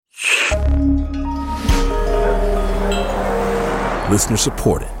Listener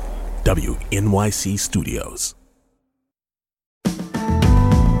supported. WNYC Studios.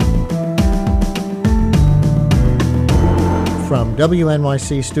 From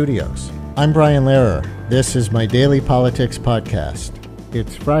WNYC Studios, I'm Brian Lehrer. This is my daily politics podcast.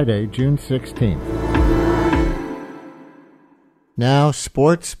 It's Friday, June 16th. Now,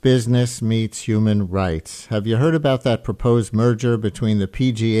 sports business meets human rights. Have you heard about that proposed merger between the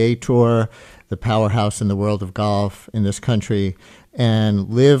PGA Tour, the powerhouse in the world of golf in this country, and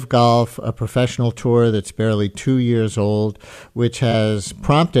Live Golf, a professional tour that's barely 2 years old, which has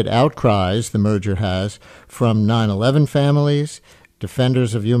prompted outcries, the merger has, from 9/11 families,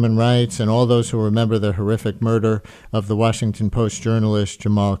 defenders of human rights, and all those who remember the horrific murder of the Washington Post journalist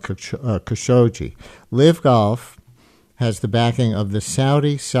Jamal Khashoggi. Live Golf has the backing of the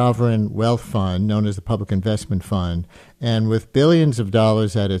Saudi Sovereign Wealth Fund, known as the Public Investment Fund, and with billions of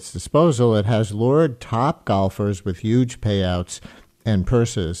dollars at its disposal, it has lured top golfers with huge payouts and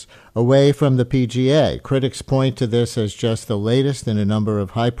purses away from the PGA. Critics point to this as just the latest in a number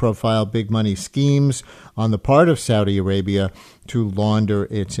of high-profile big-money schemes on the part of Saudi Arabia to launder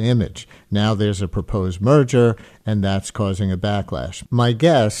its image. Now there's a proposed merger, and that's causing a backlash. My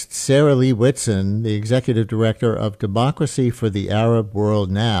guest, Sarah Leah Whitson, the executive director of Democracy for the Arab World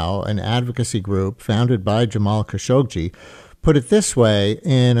Now, an advocacy group founded by Jamal Khashoggi, put it this way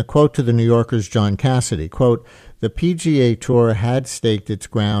in a quote to the New Yorker's John Cassidy, quote, "The PGA Tour had staked its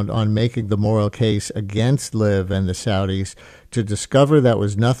ground on making the moral case against Liv and the Saudis. To discover that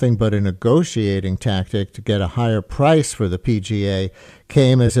was nothing but a negotiating tactic to get a higher price for the PGA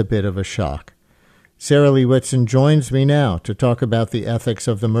came as a bit of a shock." Sarah Leah Whitson joins me now to talk about the ethics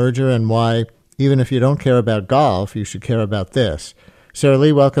of the merger and why, even if you don't care about golf, you should care about this. Sarah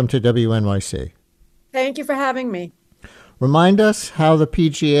Leah, welcome to WNYC. Thank you for having me. Remind us how the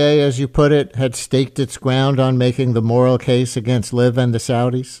PGA, as you put it, had staked its ground on making the moral case against Liv and the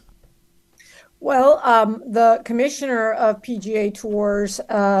Saudis. Well, the commissioner of PGA Tours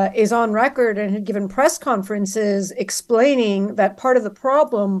is on record and had given press conferences explaining that part of the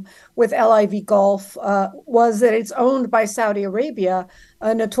problem with LIV Golf was that it's owned by Saudi Arabia,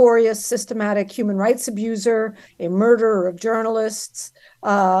 a notorious systematic human rights abuser, a murderer of journalists,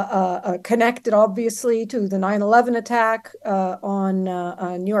 connected, obviously, to the 9/11 attack on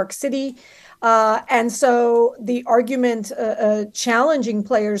New York City. And so the argument challenging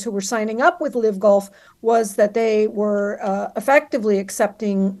players who were signing up with Live Golf was that they were effectively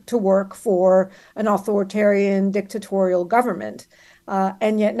accepting to work for an authoritarian dictatorial government.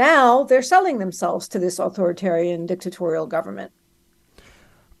 And yet now they're selling themselves to this authoritarian dictatorial government.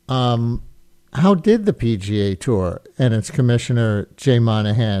 How did the PGA Tour and its commissioner, Jay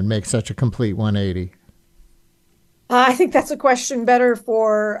Monahan, make such a complete 180? I think that's a question better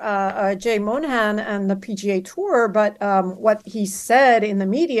for Jay Monahan and the PGA Tour. But what he said in the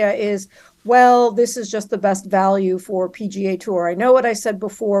media is, well, this is just the best value for PGA Tour. I know what I said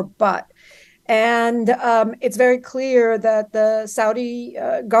before, but. And it's very clear that the Saudi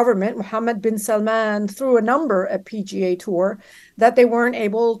government, Mohammed bin Salman, threw a number at PGA Tour that they weren't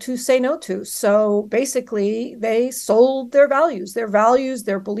able to say no to. So basically, they sold their values, their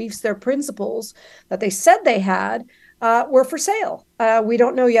beliefs, their principles that they said they had were for sale. We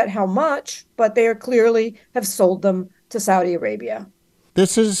don't know yet how much, but they clearly have sold them to Saudi Arabia.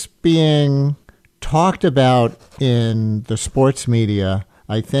 This is being talked about in the sports media,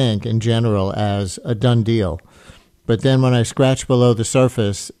 I think, in general, as a done deal. But then when I scratch below the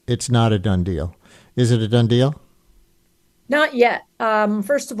surface, it's not a done deal. Is it a done deal? Not yet.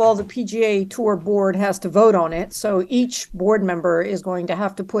 First of all, the PGA Tour board has to vote on it. So each board member is going to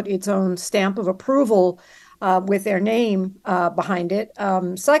have to put its own stamp of approval with their name behind it.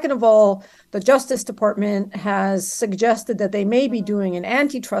 Second of all, the Justice Department has suggested that they may be doing an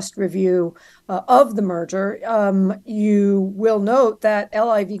antitrust review of the merger. You will note that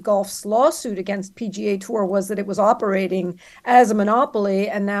LIV Golf's lawsuit against PGA Tour was that it was operating as a monopoly,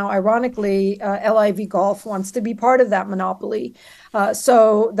 and now, ironically, LIV Golf wants to be part of that monopoly.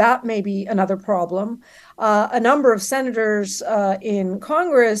 So that may be another problem. A number of senators in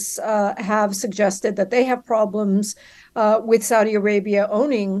Congress have suggested that they have problems with Saudi Arabia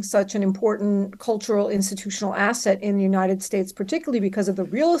owning such an important cultural institutional asset in the United States, particularly because of the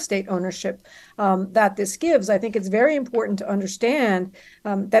real estate ownership that this gives. I think it's very important to understand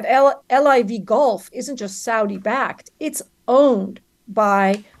that LIV Golf isn't just Saudi-backed. It's owned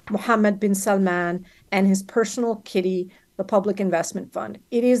by Mohammed bin Salman and his personal kitty, the Public Investment Fund.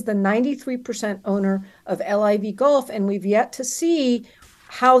 It is the 93% owner of LIV Golf, and we've yet to see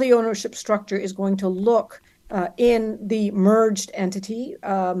how the ownership structure is going to look in the merged entity,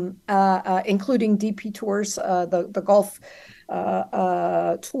 including DP Tours, the golf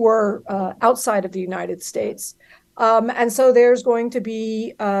tour outside of the United States. And so there's going to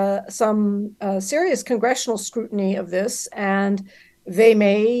be some serious congressional scrutiny of this, and they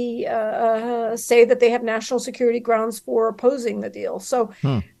may say that they have national security grounds for opposing the deal. So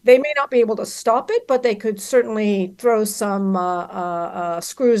they may not be able to stop it, but they could certainly throw some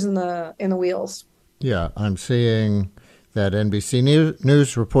screws in the wheels. Yeah, I'm seeing that NBC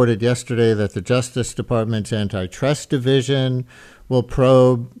News reported yesterday that the Justice Department's Antitrust Division will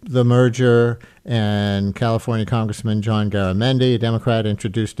probe the merger, and California Congressman John Garamendi, a Democrat,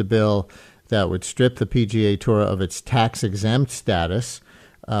 introduced a bill that would strip the PGA Tour of its tax-exempt status.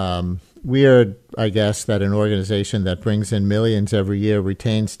 Weird, I guess, that an organization that brings in millions every year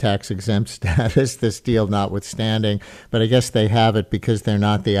retains tax-exempt status, this deal notwithstanding. But I guess they have it because they're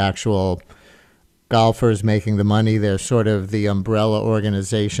not the actual golfers making the money. They're sort of the umbrella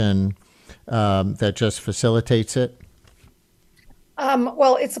organization that just facilitates it.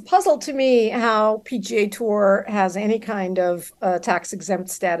 Well, it's a puzzle to me how PGA Tour has any kind of tax-exempt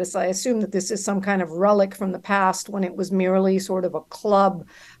status. I assume that this is some kind of relic from the past when it was merely sort of a club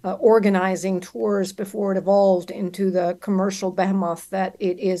organizing tours before it evolved into the commercial behemoth that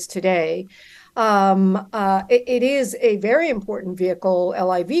it is today. It is a very important vehicle.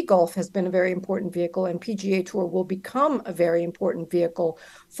 LIV Golf has been a very important vehicle, and PGA Tour will become a very important vehicle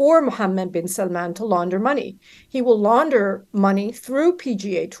for Mohammed bin Salman to launder money. He will launder money through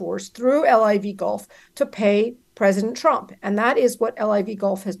PGA Tours, through LIV Golf, to pay President Trump. And that is what LIV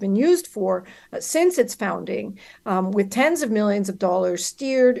Golf has been used for since its founding, with tens of millions of dollars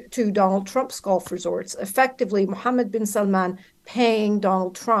steered to Donald Trump's golf resorts, effectively Mohammed bin Salman paying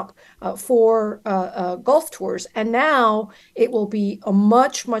Donald Trump for golf tours. And now it will be a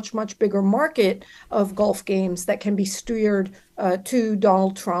much, much, much bigger market of golf games that can be steered to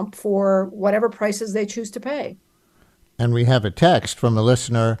Donald Trump for whatever prices they choose to pay. And we have a text from a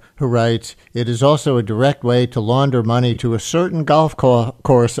listener who writes, "It is also a direct way to launder money to a certain golf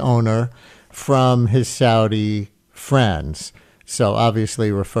course owner from his Saudi friends." So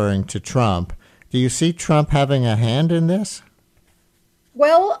obviously referring to Trump. Do you see Trump having a hand in this?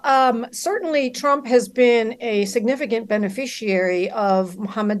 Well, certainly Trump has been a significant beneficiary of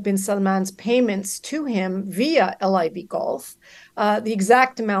Mohammed bin Salman's payments to him via LIV Golf. The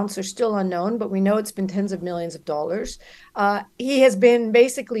exact amounts are still unknown, but we know it's been tens of millions of dollars. He has been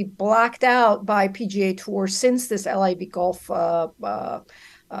basically blacked out by PGA Tour since this LIV Golf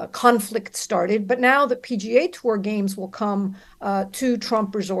conflict started. But now that PGA Tour games will come to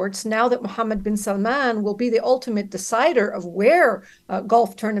Trump resorts, now that Mohammed bin Salman will be the ultimate decider of where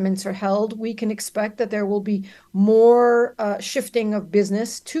golf tournaments are held, we can expect that there will be more shifting of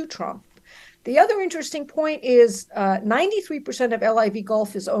business to Trump. The other interesting point is 93% of LIV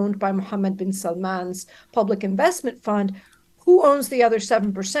Golf is owned by Mohammed bin Salman's public investment fund. Who owns the other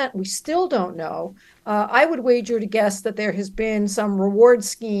 7%? We still don't know. I would wager to guess that there has been some reward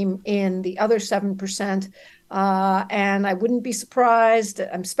scheme in the other 7%. And I wouldn't be surprised,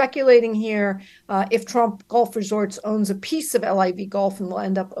 I'm speculating here, if Trump Golf Resorts owns a piece of LIV Golf and will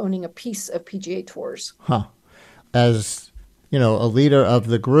end up owning a piece of PGA Tours. As a leader of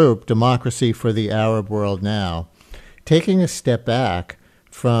the group, Democracy for the Arab World Now, taking a step back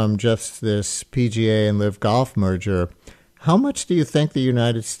from just this PGA and LIV Golf merger, how much do you think the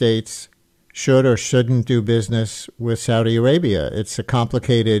United States should or shouldn't do business with Saudi Arabia? It's a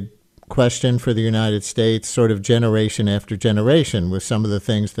complicated question for the United States, sort of generation after generation, with some of the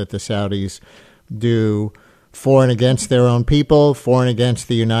things that the Saudis do for and against their own people, for and against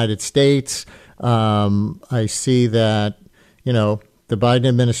the United States. I see that, the Biden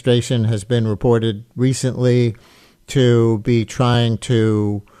administration has been reported recently to be trying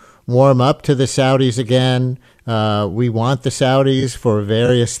to warm up to the Saudis again. We want the Saudis for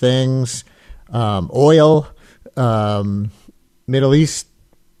various things, oil, Middle East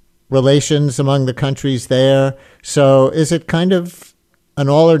relations among the countries there. So is it kind of an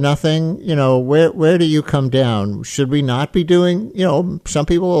all or nothing? Where do you come down? Should we not be doing, some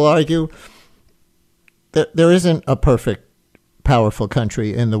people will argue that there isn't a perfect, powerful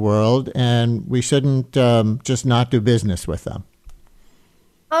country in the world, and we shouldn't just not do business with them.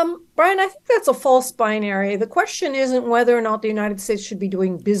 Brian, I think that's a false binary. The question isn't whether or not the United States should be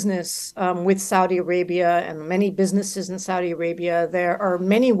doing business with Saudi Arabia and many businesses in Saudi Arabia. There are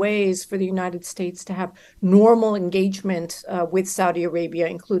many ways for the United States to have normal engagement with Saudi Arabia,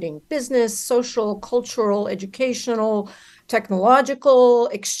 including business, social, cultural, educational, technological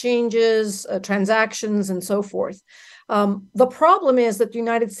exchanges, transactions, and so forth. The problem is that the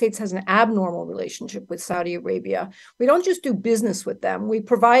United States has an abnormal relationship with Saudi Arabia. We don't just do business with them. We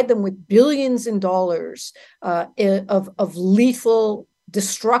provide them with billions in dollars of lethal,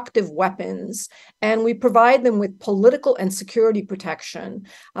 destructive weapons, and we provide them with political and security protection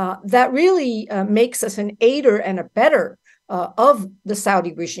that really makes us an aider and abetter of the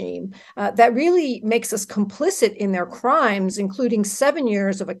Saudi regime, that really makes us complicit in their crimes, including 7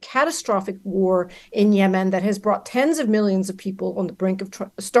 years of a catastrophic war in Yemen that has brought tens of millions of people on the brink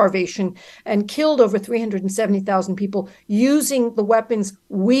of starvation and killed over 370,000 people using the weapons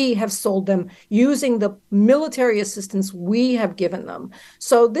we have sold them, using the military assistance we have given them.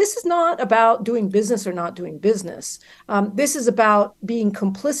 So this is not about doing business or not doing business. This is about being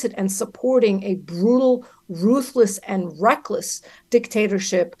complicit and supporting a brutal, ruthless, and reckless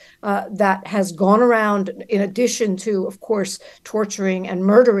dictatorship that has gone around, in addition to, of course, torturing and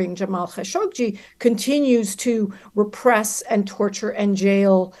murdering Jamal Khashoggi, continues to repress and torture and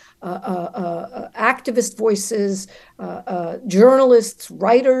jail activist voices, journalists,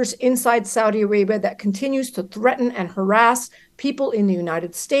 writers inside Saudi Arabia, that continues to threaten and harass people in the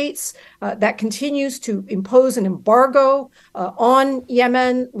United States, that continues to impose an embargo on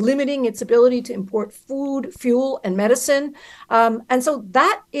Yemen, limiting its ability to import food, fuel, and medicine. And so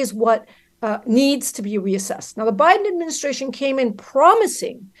that is what needs to be reassessed. Now, the Biden administration came in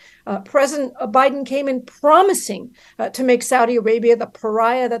promising, President Biden came in promising to make Saudi Arabia the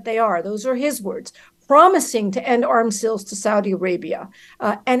pariah that they are. Those are his words, promising to end arms sales to Saudi Arabia.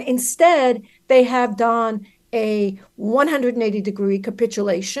 And instead, they have done a 180-degree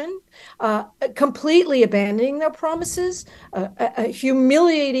capitulation, completely abandoning their promises,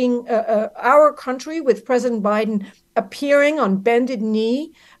 humiliating our country, with President Biden appearing on bended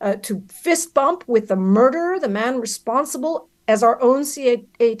knee to fist bump with the murderer, the man responsible, as our own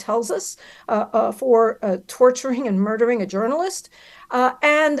CIA tells us, for torturing and murdering a journalist,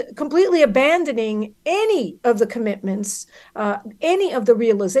 and completely abandoning any of the commitments, any of the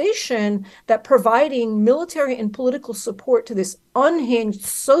realization that providing military and political support to this unhinged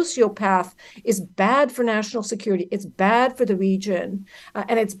sociopath is bad for national security. It's bad for the region,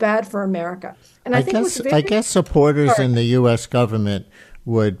 and it's bad for America. And I guess supporters in the U.S. government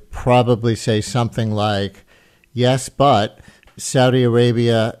would probably say something like, yes, but Saudi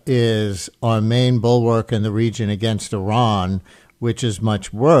Arabia is our main bulwark in the region against Iran, which is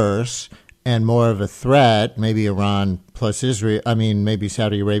much worse and more of a threat. Maybe Iran plus Israel, maybe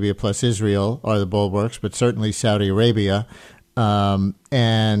Saudi Arabia plus Israel are the bulwarks, but certainly Saudi Arabia.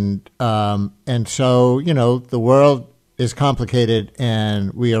 And so, the world is complicated,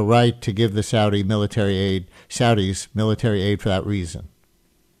 and we are right to give the Saudis military aid for that reason.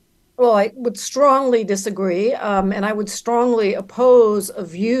 Well, I would strongly disagree, and I would strongly oppose a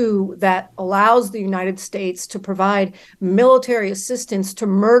view that allows the United States to provide military assistance to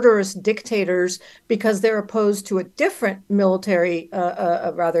murderous dictators because they're opposed to a different military,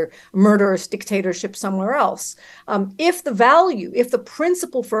 rather murderous dictatorship somewhere else. If the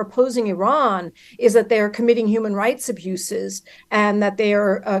principle for opposing Iran is that they are committing human rights abuses and that they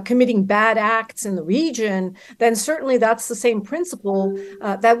are committing bad acts in the region, then certainly that's the same principle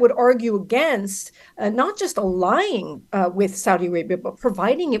that would argue against not just allying with Saudi Arabia, but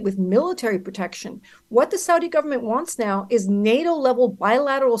providing it with military protection. What the Saudi government wants now is NATO-level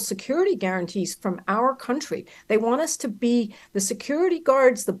bilateral security guarantees from our country. They want us to be the security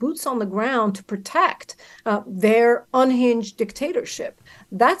guards, the boots on the ground, to protect their unhinged dictatorship.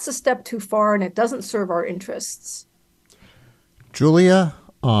 That's a step too far, and it doesn't serve our interests. Julia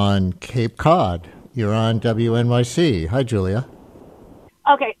on Cape Cod. You're on WNYC. Hi, Julia.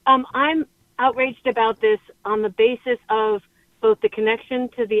 Okay, I'm outraged about this on the basis of both the connection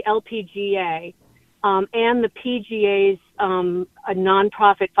to the LPGA and the PGA's a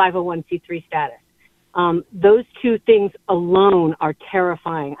nonprofit 501c3 status. Those two things alone are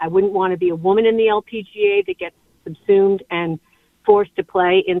terrifying. I wouldn't want to be a woman in the LPGA that gets subsumed and forced to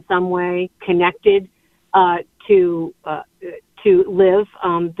play in some way, connected to live.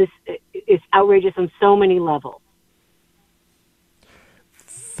 This is outrageous on so many levels.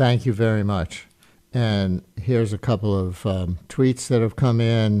 Thank you very much. And here's a couple of tweets that have come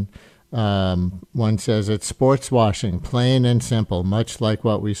in. One says, it's sports washing, plain and simple, much like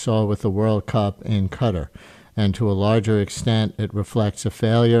what we saw with the World Cup in Qatar. And to a larger extent, it reflects a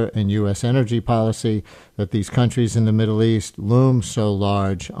failure in U.S. energy policy that these countries in the Middle East loom so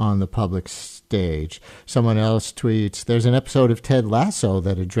large on the public stage. Someone else tweets, there's an episode of Ted Lasso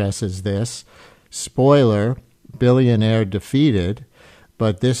that addresses this. Spoiler, billionaire defeated.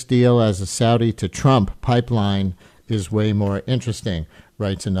 But this deal as a Saudi to Trump pipeline is way more interesting,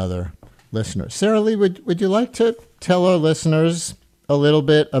 writes another listeners. Sarah Lee, would you like to tell our listeners a little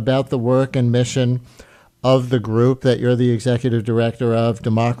bit about the work and mission of the group that you're the executive director of,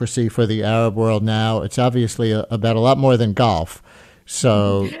 Democracy for the Arab World Now? It's obviously about a lot more than golf.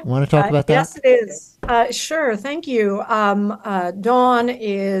 So want to talk about that? Yes, it is. Sure. Thank you. Dawn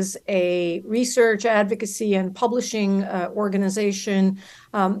is a research, advocacy, and publishing organization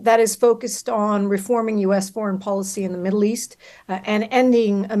that is focused on reforming U.S. foreign policy in the Middle East and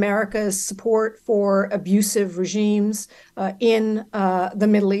ending America's support for abusive regimes in the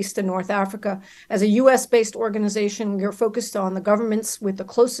Middle East and North Africa. As a U.S.-based organization, we are focused on the governments with the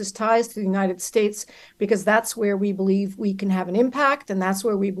closest ties to the United States because that's where we believe we can have an impact, and that's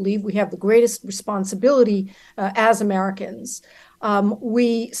where we believe we have the greatest responsibility as Americans.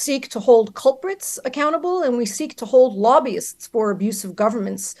 We seek to hold culprits accountable, and we seek to hold lobbyists for abusive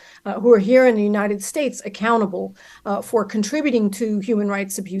governments who are here in the United States accountable for contributing to human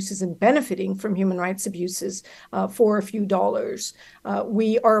rights abuses and benefiting from human rights abuses for a few dollars.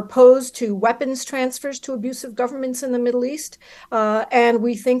 We are opposed to weapons transfers to abusive governments in the Middle East, and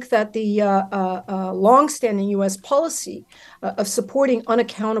we think that the longstanding U.S. policy of supporting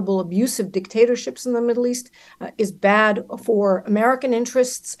unaccountable abusive dictatorships in the Middle East is bad for American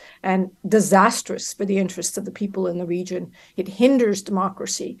interests and disastrous for the interests of the people in the region. It hinders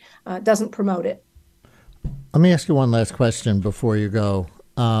democracy, doesn't promote it. Let me ask you one last question before you go.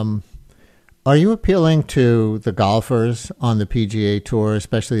 Are you appealing to the golfers on the PGA Tour,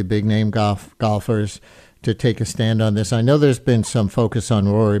 especially the big-name golfers, to take a stand on this? I know there's been some focus on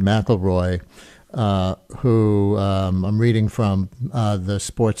Rory McIlroy, who I'm reading from the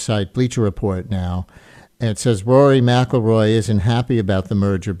sports site Bleacher Report now. And it says Rory McIlroy isn't happy about the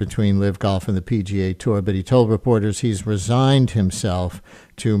merger between LIV Golf and the PGA Tour, but he told reporters he's resigned himself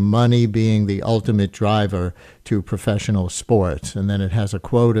to money being the ultimate driver to professional sports. And then it has a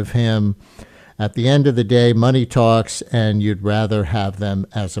quote of him, "At the end of the day, money talks, and you'd rather have them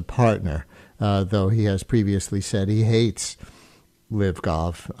as a partner," though he has previously said he hates LIV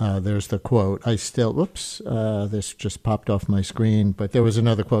Golf. There's the quote. This just popped off my screen, but there was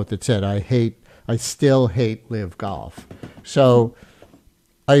another quote that said, I still hate LIV Golf. So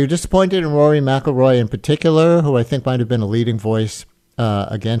are you disappointed in Rory McIlroy in particular, who I think might have been a leading voice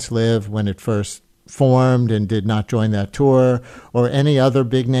against LIV when it first formed and did not join that tour, or any other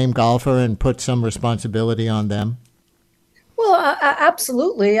big-name golfer, and put some responsibility on them? Well,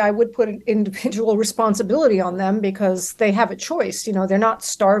 absolutely. I would put individual responsibility on them because they have a choice. You know, they're not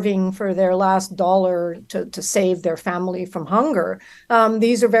starving for their last dollar to save their family from hunger.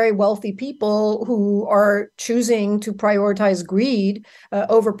 These are very wealthy people who are choosing to prioritize greed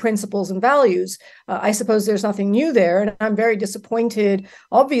over principles and values. I suppose there's nothing new there. And I'm very disappointed,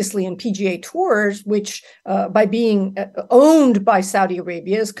 obviously, in PGA Tours, which by being owned by Saudi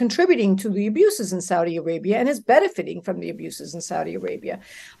Arabia is contributing to the abuses in Saudi Arabia and is benefiting from the abuses in Saudi Arabia.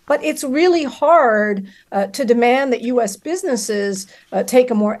 But it's really hard to demand that U.S. businesses take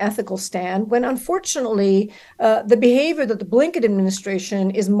a more ethical stand when, unfortunately, the behavior that the Blinken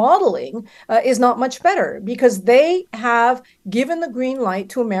administration is modeling is not much better, because they have given the green light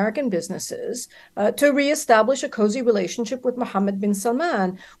to American businesses to reestablish a cozy relationship with Mohammed bin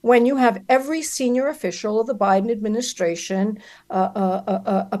Salman, when you have every senior official of the Biden administration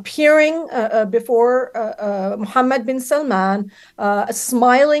appearing before Mohammed bin Salman,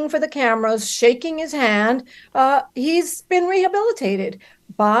 smiling for the cameras, shaking his hand. He's been rehabilitated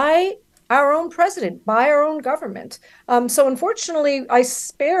by our own president, by our own government. So unfortunately, I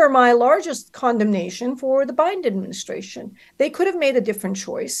spare my largest condemnation for the Biden administration. They could have made a different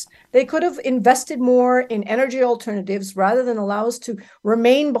choice. They could have invested more in energy alternatives rather than allow us to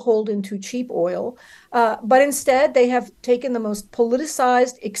remain beholden to cheap oil. But instead, they have taken the most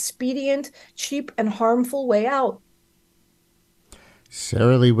politicized, expedient, cheap, and harmful way out.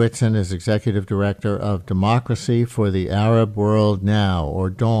 Sarah Leah Whitson is Executive Director of Democracy for the Arab World Now, or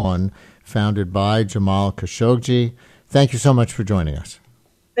DAWN, founded by Jamal Khashoggi. Thank you so much for joining us.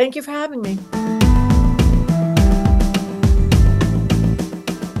 Thank you for having me.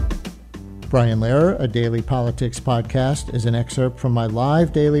 Brian Lehrer, a daily politics podcast, is an excerpt from my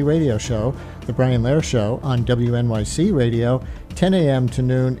live daily radio show, The Brian Lehrer Show, on WNYC Radio, 10 a.m. to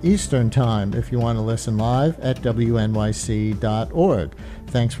noon Eastern Time, if you want to listen live at wnyc.org.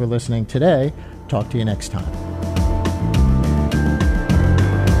 Thanks for listening today. Talk to you next time.